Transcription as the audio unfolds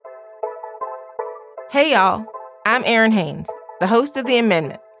Hey y'all, I'm Erin Haynes, the host of The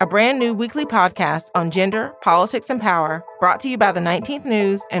Amendment, a brand new weekly podcast on gender, politics, and power, brought to you by the 19th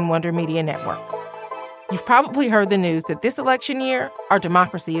News and Wonder Media Network. You've probably heard the news that this election year, our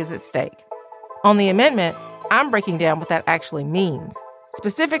democracy is at stake. On The Amendment, I'm breaking down what that actually means,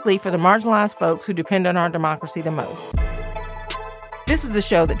 specifically for the marginalized folks who depend on our democracy the most. This is a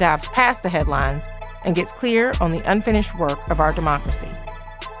show that dives past the headlines and gets clear on the unfinished work of our democracy.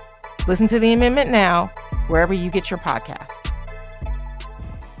 Listen to The Amendment now, wherever you get your podcasts.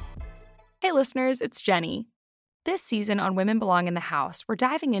 Hey listeners, it's Jenny. This season on Women Belong in the House, we're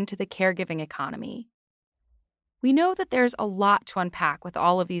diving into the caregiving economy. We know that there's a lot to unpack with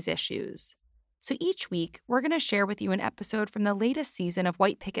all of these issues. So each week, we're going to share with you an episode from the latest season of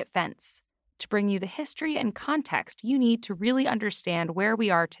White Picket Fence to bring you the history and context you need to really understand where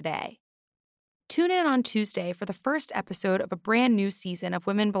we are today. Tune in on Tuesday for the first episode of a brand new season of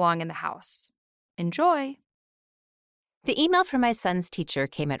Women Belong in the House. Enjoy! The email from my son's teacher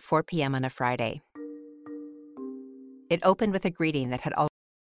came at 4 p.m. on a Friday. It opened with a greeting that had already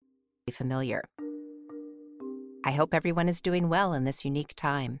been familiar. I hope everyone is doing well in this unique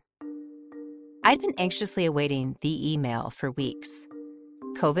time. I'd been anxiously awaiting the email for weeks.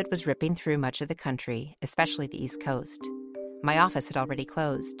 COVID was ripping through much of the country, especially the East Coast. My office had already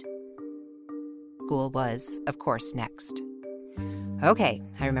closed. School was, of course, next. Okay,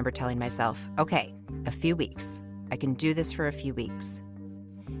 I remember telling myself, okay, a few weeks. I can do this for a few weeks.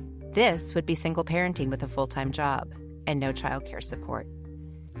 This would be single parenting with a full-time job and no childcare support.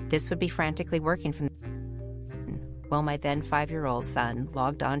 This would be frantically working from while my then 5-year-old son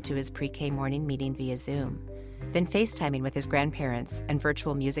logged on to his pre-K morning meeting via Zoom, then FaceTiming with his grandparents and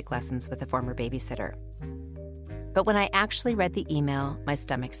virtual music lessons with a former babysitter. But when I actually read the email, my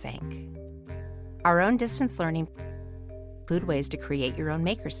stomach sank. Our own distance learning include ways to create your own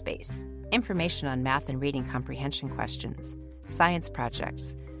makerspace, information on math and reading comprehension questions, science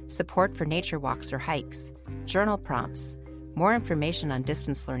projects, support for nature walks or hikes, journal prompts, more information on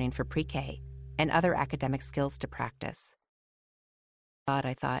distance learning for pre-K, and other academic skills to practice.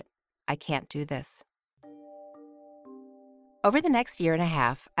 I thought, I can't do this. Over the next year and a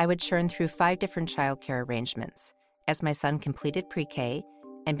half, I would churn through 5 different childcare arrangements as my son completed pre-K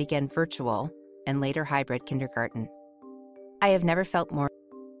and began virtual and later hybrid kindergarten. I have never felt more,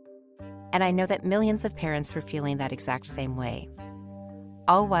 and I know that millions of parents were feeling that exact same way,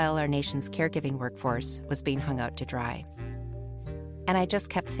 all while our nation's caregiving workforce was being hung out to dry. And I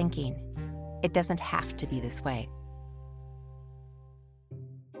just kept thinking, it doesn't have to be this way.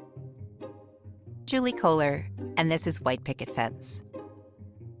 Julie Kohler, and this is White Picket Fence.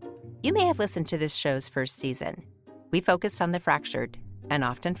 You may have listened to this show's first season. We focused on the fractured, and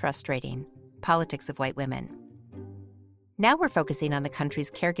often frustrating, politics of white women. Now we're focusing on the country's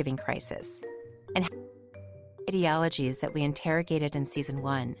caregiving crisis and ideologies that we interrogated in Season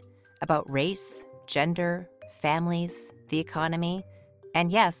 1 about race, gender, families, the economy,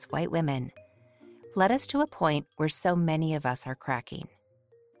 and yes, white women, led us to a point where so many of us are cracking.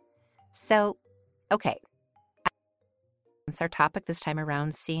 So, okay, our topic this time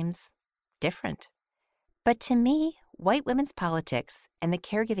around seems different. But to me, white women's politics and the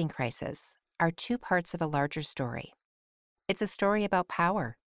caregiving crisis are 2 parts of a larger story. It's a story about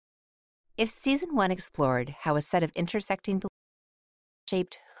power. If Season 1 explored how a set of intersecting beliefs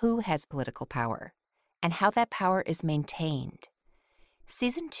shaped who has political power and how that power is maintained,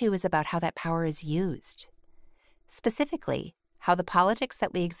 Season 2 is about how that power is used. Specifically, how the politics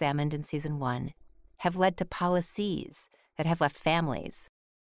that we examined in Season 1 have led to policies that have left families,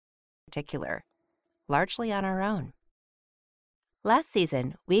 in particular, largely on our own. Last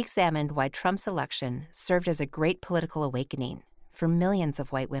season, we examined why Trump's election served as a great political awakening for millions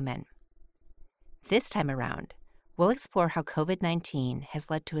of white women. This time around, we'll explore how COVID-19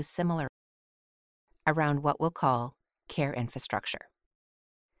 has led to a similar around what we'll call care infrastructure.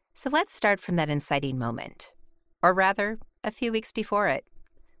 So let's start from that inciting moment, or rather, a few weeks before it,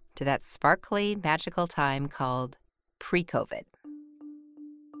 to that sparkly, magical time called pre-COVID.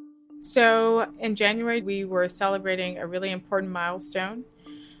 So in January, we were celebrating a really important milestone.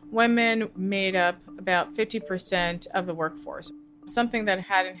 Women made up about 50% of the workforce, something that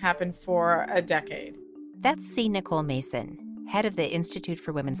hadn't happened for a decade. That's C. Nicole Mason, head of the Institute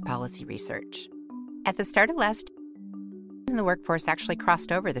for Women's Policy Research. At the start of last year, the workforce actually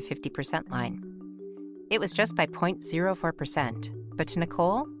crossed over the 50% line. It was just by 0.04%, but to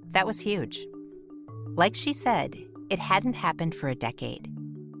Nicole, that was huge. Like she said, it hadn't happened for a decade.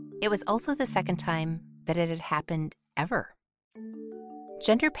 It was also the second time that it had happened ever.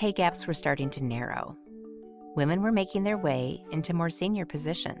 Gender pay gaps were starting to narrow. Women were making their way into more senior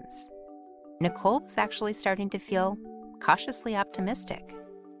positions. Nicole was actually starting to feel cautiously optimistic.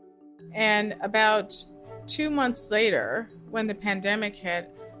 And about 2 months later, when the pandemic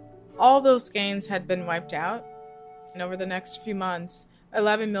hit, all those gains had been wiped out. And over the next few months,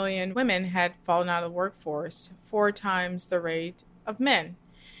 11 million women had fallen out of the workforce, 4 times the rate of men.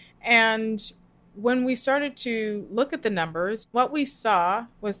 And when we started to look at the numbers, what we saw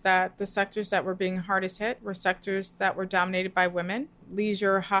was that the sectors that were being hardest hit were sectors that were dominated by women: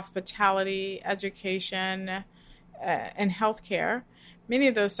 leisure, hospitality, education, and healthcare. Many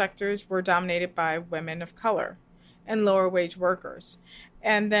of those sectors were dominated by women of color and lower wage workers.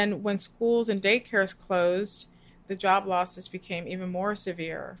 And then when schools and daycares closed, the job losses became even more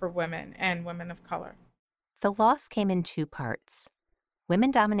severe for women and women of color. The loss came in 2 parts.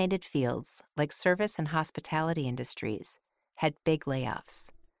 Women-dominated fields, like service and hospitality industries, had big layoffs.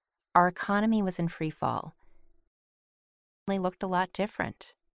 Our economy was in free fall. They looked a lot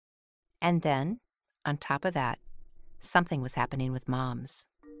different. And then, on top of that, something was happening with moms.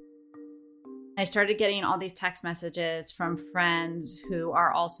 I started getting all these text messages from friends who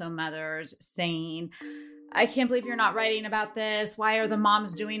are also mothers saying, I can't believe you're not writing about this. Why are the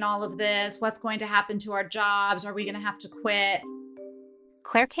moms doing all of this? What's going to happen to our jobs? Are we going to have to quit?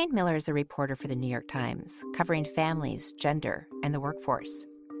 Claire Cain Miller is a reporter for the New York Times, covering families, gender, and the workforce.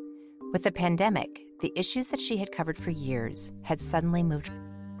 With the pandemic, the issues that she had covered for years had suddenly moved.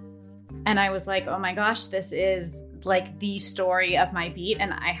 And I was like, oh my gosh, this is like the story of my beat.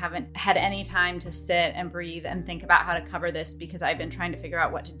 And I haven't had any time to sit and breathe and think about how to cover this because I've been trying to figure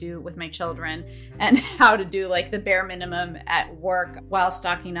out what to do with my children and how to do like the bare minimum at work while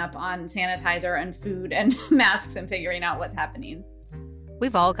stocking up on sanitizer and food and masks and figuring out what's happening.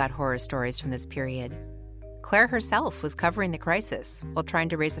 We've all got horror stories from this period. Claire herself was covering the crisis while trying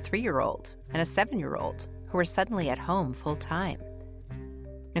to raise a 3-year-old and a 7-year-old who were suddenly at home full-time.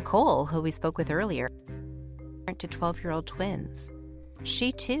 Nicole, who we spoke with earlier, to 12-year-old twins.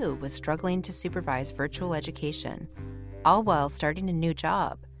 She, too, was struggling to supervise virtual education, all while starting a new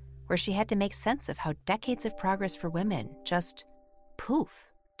job where she had to make sense of how decades of progress for women just,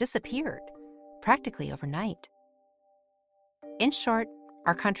 poof, disappeared, practically overnight. In short,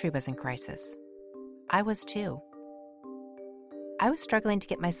 our country was in crisis. I was, too. I was struggling to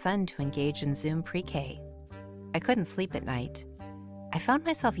get my son to engage in Zoom pre-K. I couldn't sleep at night. I found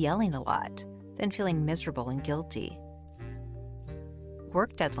myself yelling a lot, then feeling miserable and guilty.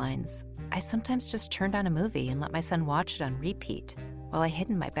 Work deadlines, I sometimes just turned on a movie and let my son watch it on repeat while I hid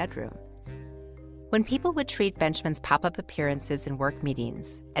in my bedroom. When people would treat Benjamin's pop-up appearances in work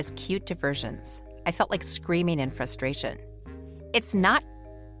meetings as cute diversions, I felt like screaming in frustration. It's not,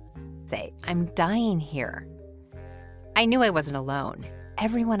 say, I'm dying here. I knew I wasn't alone.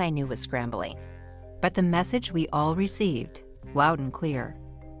 Everyone I knew was scrambling. But the message we all received, loud and clear,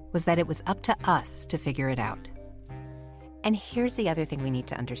 was that it was up to us to figure it out. And here's the other thing we need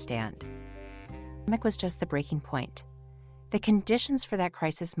to understand. The pandemic was just the breaking point. The conditions for that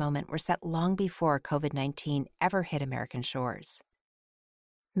crisis moment were set long before COVID-19 ever hit American shores.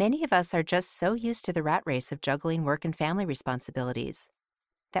 Many of us are just so used to the rat race of juggling work and family responsibilities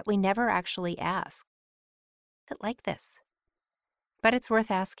that we never actually ask, is it like this? But it's worth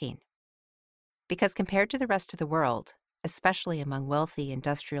asking. Because compared to the rest of the world, especially among wealthy,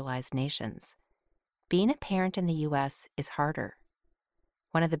 industrialized nations, being a parent in the U.S. is harder.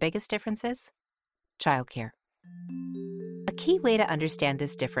 One of the biggest differences? Childcare. A key way to understand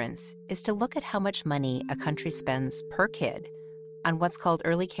this difference is to look at how much money a country spends per kid on what's called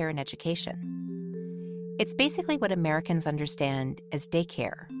early care and education. It's basically what Americans understand as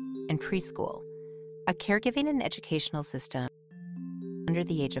daycare and preschool, a caregiving and educational system under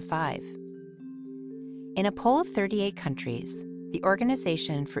the age of 5. In a poll of 38 countries, the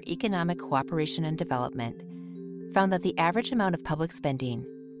Organization for Economic Cooperation and Development found that the average amount of public spending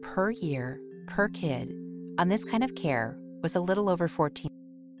per year, per kid, on this kind of care was a little over $14.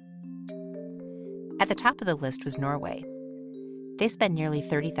 At the top of the list was Norway. They spend nearly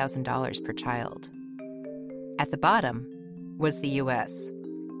 $30,000 per child. At the bottom was the U.S.,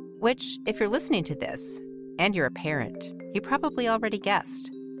 which, if you're listening to this and you're a parent, you probably already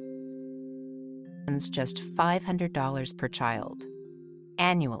guessed. It's just $500 per child,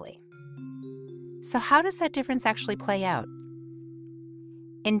 annually. So how does that difference actually play out?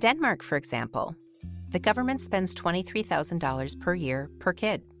 In Denmark, for example, the government spends $23,000 per year per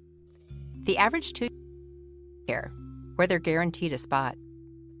kid. The average 2 year, where they're guaranteed a spot.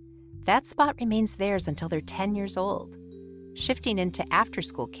 That spot remains theirs until they're 10 years old, shifting into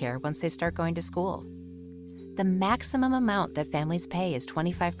after-school care once they start going to school. The maximum amount that families pay is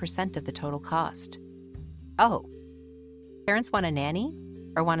 25% of the total cost. Oh, parents want a nanny?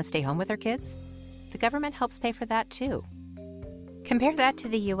 or want to stay home with their kids? The government helps pay for that too. Compare that to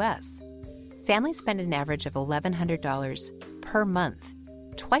the U.S. Families spend an average of $1,100 per month,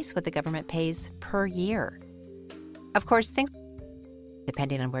 twice what the government pays per year. Of course, things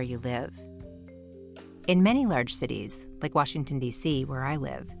depending on where you live. In many large cities, like Washington, D.C., where I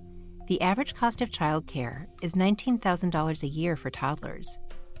live, the average cost of childcare is $19,000 a year for toddlers,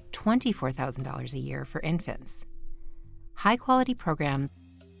 $24,000 a year for infants. High-quality programs,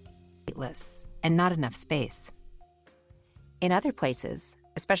 waitless, and not enough space. In other places,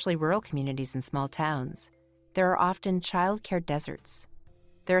 especially rural communities and small towns, there are often childcare deserts.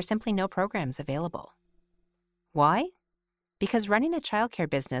 There are simply no programs available. Why? Because running a childcare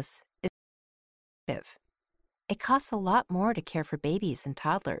business is expensive. It costs a lot more to care for babies and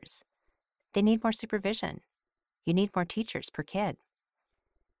toddlers. They need more supervision. You need more teachers per kid.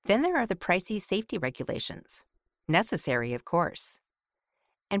 Then there are the pricey safety regulations. Necessary, of course.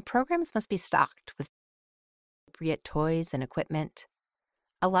 And programs must be stocked with appropriate toys and equipment.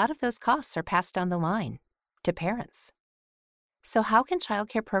 A lot of those costs are passed down the line to parents. So how can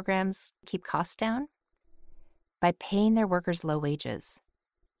childcare programs keep costs down? By paying their workers low wages,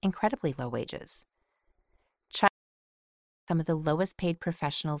 incredibly low wages. Some of the lowest paid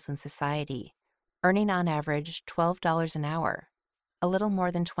professionals in society, earning on average $12 an hour, a little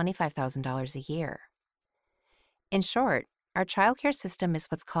more than $25,000 a year. In short, our childcare system is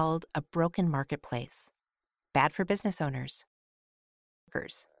what's called a broken marketplace. Bad for business owners,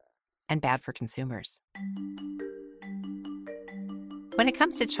 workers, and bad for consumers. When it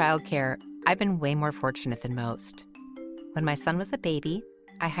comes to childcare, I've been way more fortunate than most. When my son was a baby,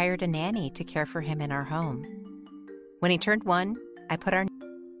 I hired a nanny to care for him in our home. When he turned 1, I put our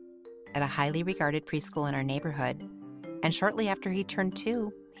at a highly regarded preschool in our neighborhood, and shortly after he turned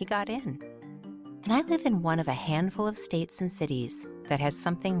 2, he got in. And I live in one of a handful of states and cities that has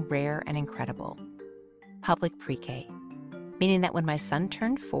something rare and incredible: public pre-K, meaning that when my son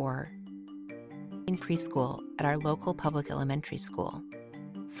turned 4, in preschool at our local public elementary school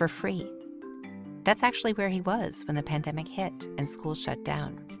for free. That's actually where he was when the pandemic hit and schools shut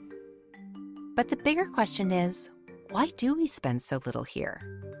down. But the bigger question is, why do we spend so little here?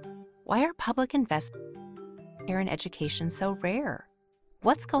 Why are public investments in care and education so rare?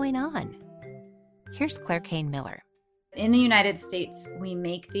 What's going on? Here's Claire Kane Miller. In the United States, we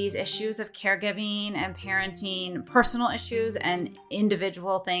make these issues of caregiving and parenting personal issues and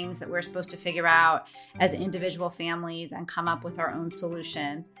individual things that we're supposed to figure out as individual families and come up with our own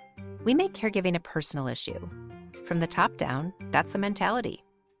solutions. We make caregiving a personal issue. From the top down, that's the mentality.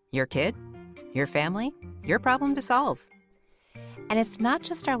 Your kid, your family, your problem to solve. And it's not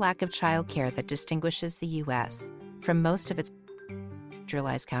just our lack of childcare that distinguishes the U.S. from most of its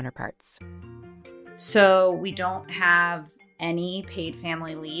industrialized counterparts. So we don't have any paid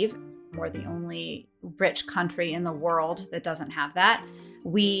family leave. We're the only rich country in the world that doesn't have that.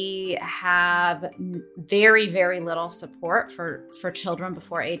 We have very, very little support for children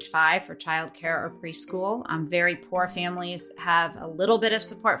before age 5 for childcare or preschool. Very poor families have a little bit of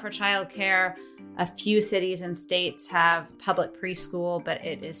support for childcare. A few cities and states have public preschool, but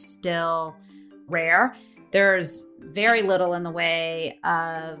it is still rare. There's very little in the way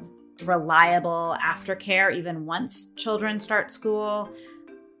of reliable aftercare, even once children start school.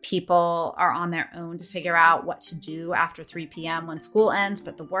 People are on their own to figure out what to do after 3 p.m. when school ends,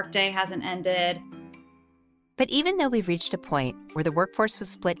 but the workday hasn't ended. But even though we've reached a point where the workforce was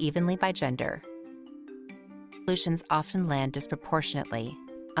split evenly by gender, solutions often land disproportionately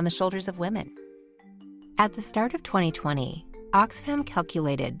on the shoulders of women. At the start of 2020, Oxfam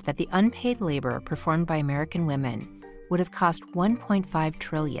calculated that the unpaid labor performed by American women would have cost $1.5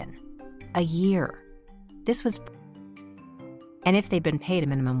 trillion a year. This was and if they'd been paid a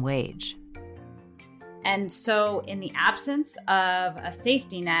minimum wage. And so in the absence of a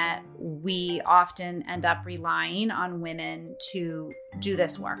safety net, we often end up relying on women to do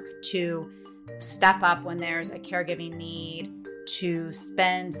this work, to step up when there's a caregiving need, to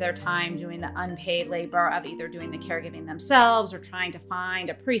spend their time doing the unpaid labor of either doing the caregiving themselves or trying to find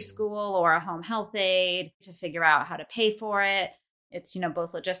a preschool or a home health aide to figure out how to pay for it. It's,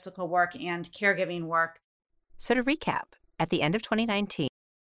 both logistical work and caregiving work. So to recap, at the end of 2019,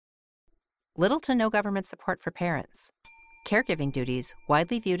 little to no government support for parents, caregiving duties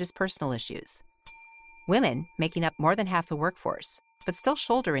widely viewed as personal issues, women making up more than half the workforce, but still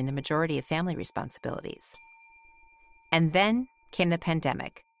shouldering the majority of family responsibilities. And then came the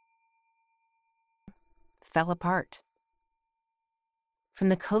pandemic. Fell apart. From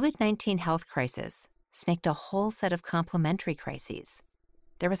the COVID-19 health crisis snaked a whole set of complementary crises.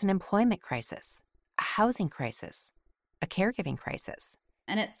 There was an employment crisis, a housing crisis, a caregiving crisis.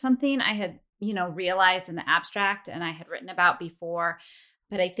 And it's something I had, realized in the abstract and I had written about before.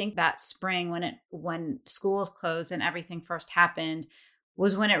 But I think that spring when schools closed and everything first happened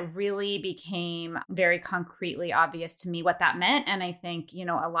was when it really became very concretely obvious to me what that meant. And I think,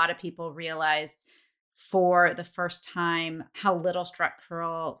 a lot of people realized for the first time how little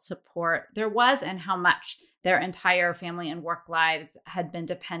structural support there was and how much their entire family and work lives had been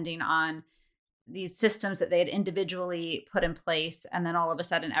depending on these systems that they had individually put in place. And then all of a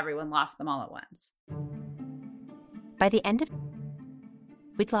sudden, everyone lost them all at once. By the end of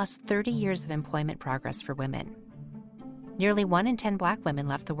we'd lost 30 years of employment progress for women. Nearly 1 in 10 Black women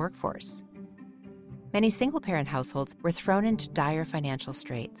left the workforce. Many single-parent households were thrown into dire financial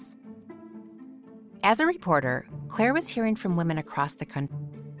straits. As a reporter, Claire was hearing from women across the country,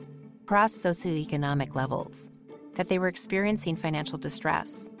 across socioeconomic levels, that they were experiencing financial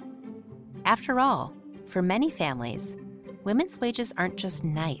distress. After all, for many families, women's wages aren't just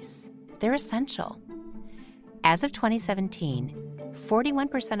nice, they're essential. As of 2017,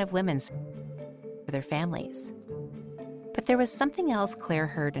 41% of women for their families. But there was something else Claire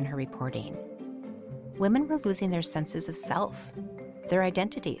heard in her reporting. Women were losing their senses of self, their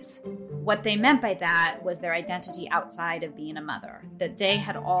identities. What they meant by that was their identity outside of being a mother, that they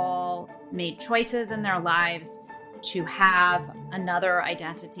had all made choices in their lives to have another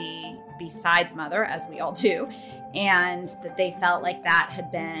identity besides mother, as we all do, and that they felt like that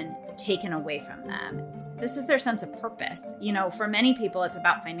had been taken away from them. This is their sense of purpose. For many people, it's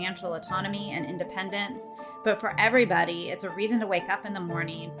about financial autonomy and independence, but for everybody, it's a reason to wake up in the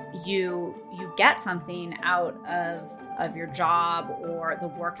morning. You get something out of your job or the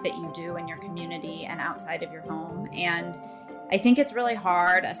work that you do in your community and outside of your home. And I think it's really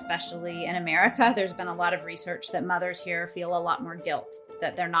hard, especially in America. There's been a lot of research that mothers here feel a lot more guilt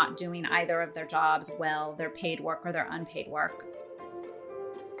that they're not doing either of their jobs well, their paid work or their unpaid work.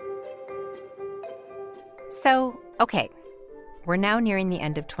 So, okay, we're now nearing the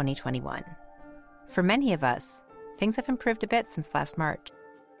end of 2021. For many of us, things have improved a bit since last March.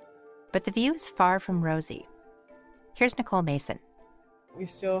 But the view is far from rosy. Here's Nicole Mason. We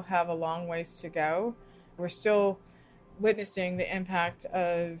still have a long ways to go. We're still witnessing the impact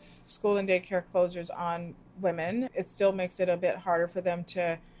of school and daycare closures on women. It still makes it a bit harder for them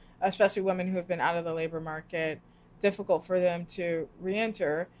to, especially women who have been out of the labor market, difficult for them to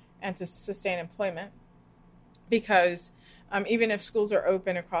reenter and to sustain employment. Because even if schools are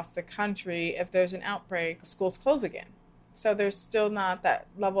open across the country, if there's an outbreak, schools close again. So there's still not that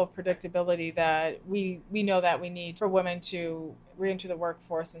level of predictability that we know that we need for women to reenter the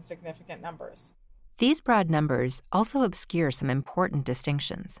workforce in significant numbers. These broad numbers also obscure some important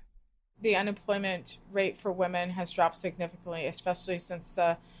distinctions. The unemployment rate for women has dropped significantly, especially since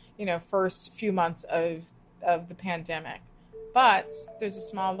the first few months of the pandemic. But there's a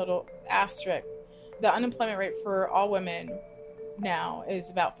small little asterisk. The unemployment rate for all women now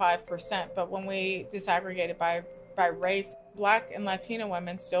is about 5%, but when we disaggregate it by race, Black and Latina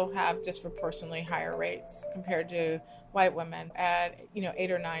women still have disproportionately higher rates compared to white women at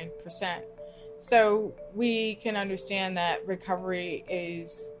 8 or 9%. So we can understand that recovery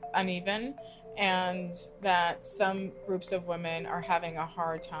is uneven and that some groups of women are having a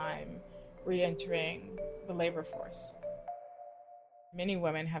hard time reentering the labor force. Many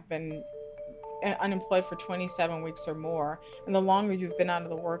women have been unemployed for 27 weeks or more, and the longer you've been out of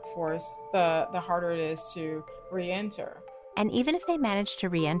the workforce, the harder it is to reenter. And even if they manage to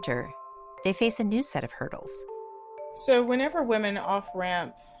reenter, they face a new set of hurdles. So whenever women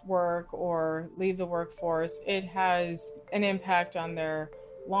off-ramp work or leave the workforce, it has an impact on their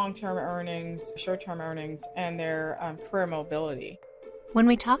long-term earnings, short-term earnings, and their career mobility. When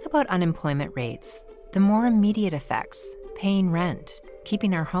we talk about unemployment rates, the more immediate effects, paying rent,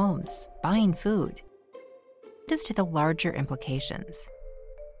 keeping our homes, buying food, as to the larger implications.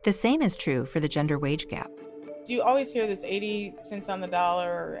 The same is true for the gender wage gap. You always hear this 80 cents on the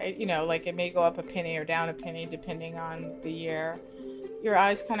dollar, or, like it may go up a penny or down a penny depending on the year. Your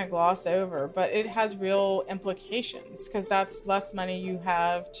eyes kind of gloss over, but it has real implications because that's less money you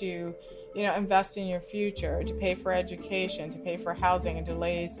have to, invest in your future, to pay for education, to pay for housing, and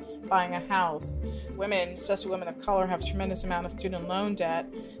delays buying a house. Women, especially women of color, have a tremendous amount of student loan debt.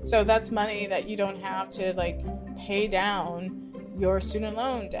 So that's money that you don't have to pay down your student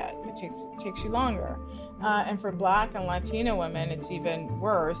loan debt. It takes you longer. And for Black and Latina women, it's even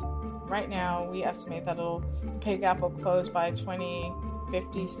worse. Right now, we estimate that the pay gap will close by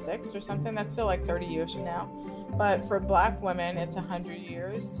 2056 or something. That's still 30 years from now. But for Black women, it's 100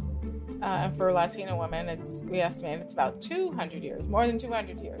 years. And for Latina women, we estimate it's about 200 years, more than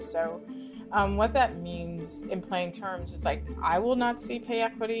 200 years. So What that means in plain terms is like, I will not see pay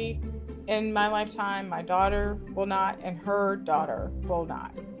equity in my lifetime, my daughter will not, and her daughter will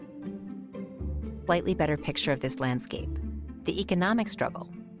not. Slightly better picture of this landscape: the economic struggle,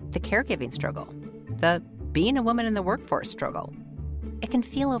 the caregiving struggle, the being a woman in the workforce struggle. It can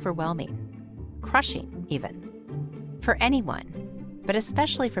feel overwhelming, crushing even. For anyone, but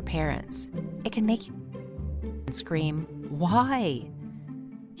especially for parents, it can make you scream, why?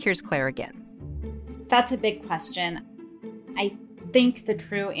 Here's Claire again. That's a big question. I think the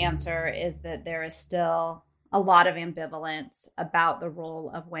true answer is that there is still a lot of ambivalence about the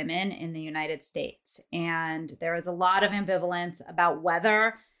role of women in the United States. And there is a lot of ambivalence about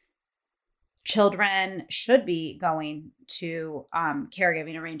whether children should be going to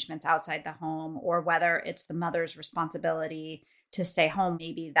caregiving arrangements outside the home, or whether it's the mother's responsibility to stay home.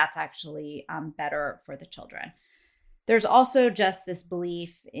 Maybe that's actually better for the children. There's also just this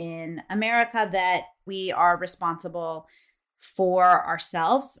belief in America that we are responsible for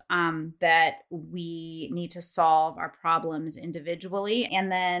ourselves, that we need to solve our problems individually.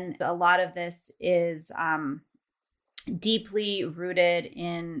 And then a lot of this is deeply rooted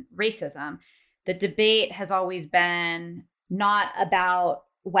in racism. The debate has always been not about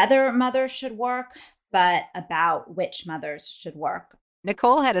whether mothers should work, but about which mothers should work.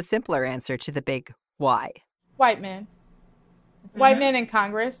 Nicole had a simpler answer to the big why. White men. White men in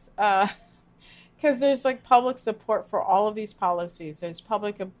Congress. Because there's like public support for all of these policies. There's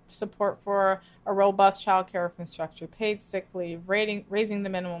public support for a robust child care infrastructure, paid sick leave, raising the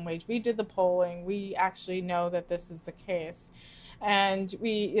minimum wage. We did the polling. We actually know that this is the case. And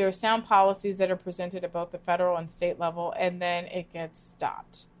there are sound policies that are presented at both the federal and state level, and then it gets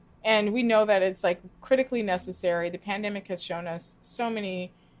stopped. And we know that it's like critically necessary. The pandemic has shown us so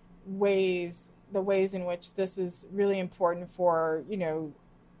many ways, the ways in which this is really important for,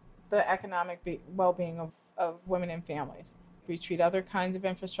 the economic well-being of women and families. We treat other kinds of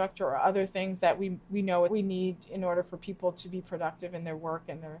infrastructure or other things that we know we need in order for people to be productive in their work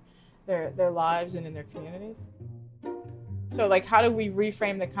and their lives and in their communities. So like, how do we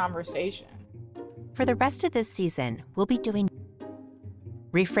reframe the conversation? For the rest of this season, we'll be doing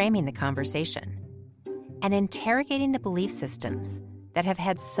reframing the conversation and interrogating the belief systems that have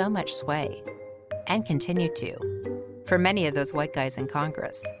had so much sway and continue to for many of those white guys in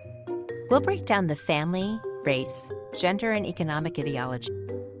Congress. We'll break down the family, race, gender, and economic ideology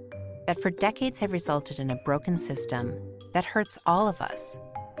that for decades have resulted in a broken system that hurts all of us.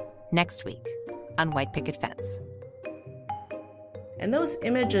 Next week on White Picket Fence. And those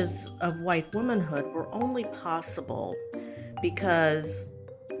images of white womanhood were only possible because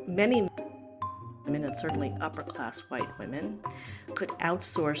many women, and certainly upper-class white women, could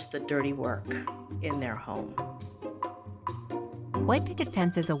outsource the dirty work in their home. White Picket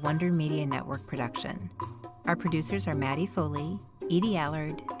Fence is a Wonder Media Network production. Our producers are Maddie Foley, Edie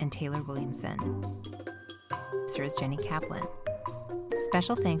Allard, and Taylor Williamson. Producer is Jenny Kaplan.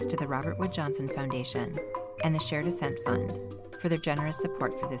 Special thanks to the Robert Wood Johnson Foundation and the Shared Ascent Fund for their generous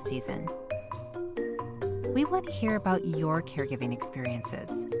support for this season. We want to hear about your caregiving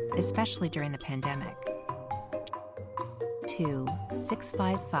experiences, especially during the pandemic. To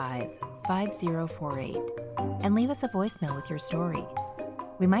 655-5048 and leave us a voicemail with your story.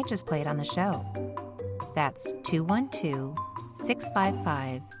 We might just play it on the show. That's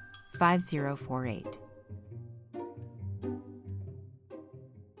 212-655-5048.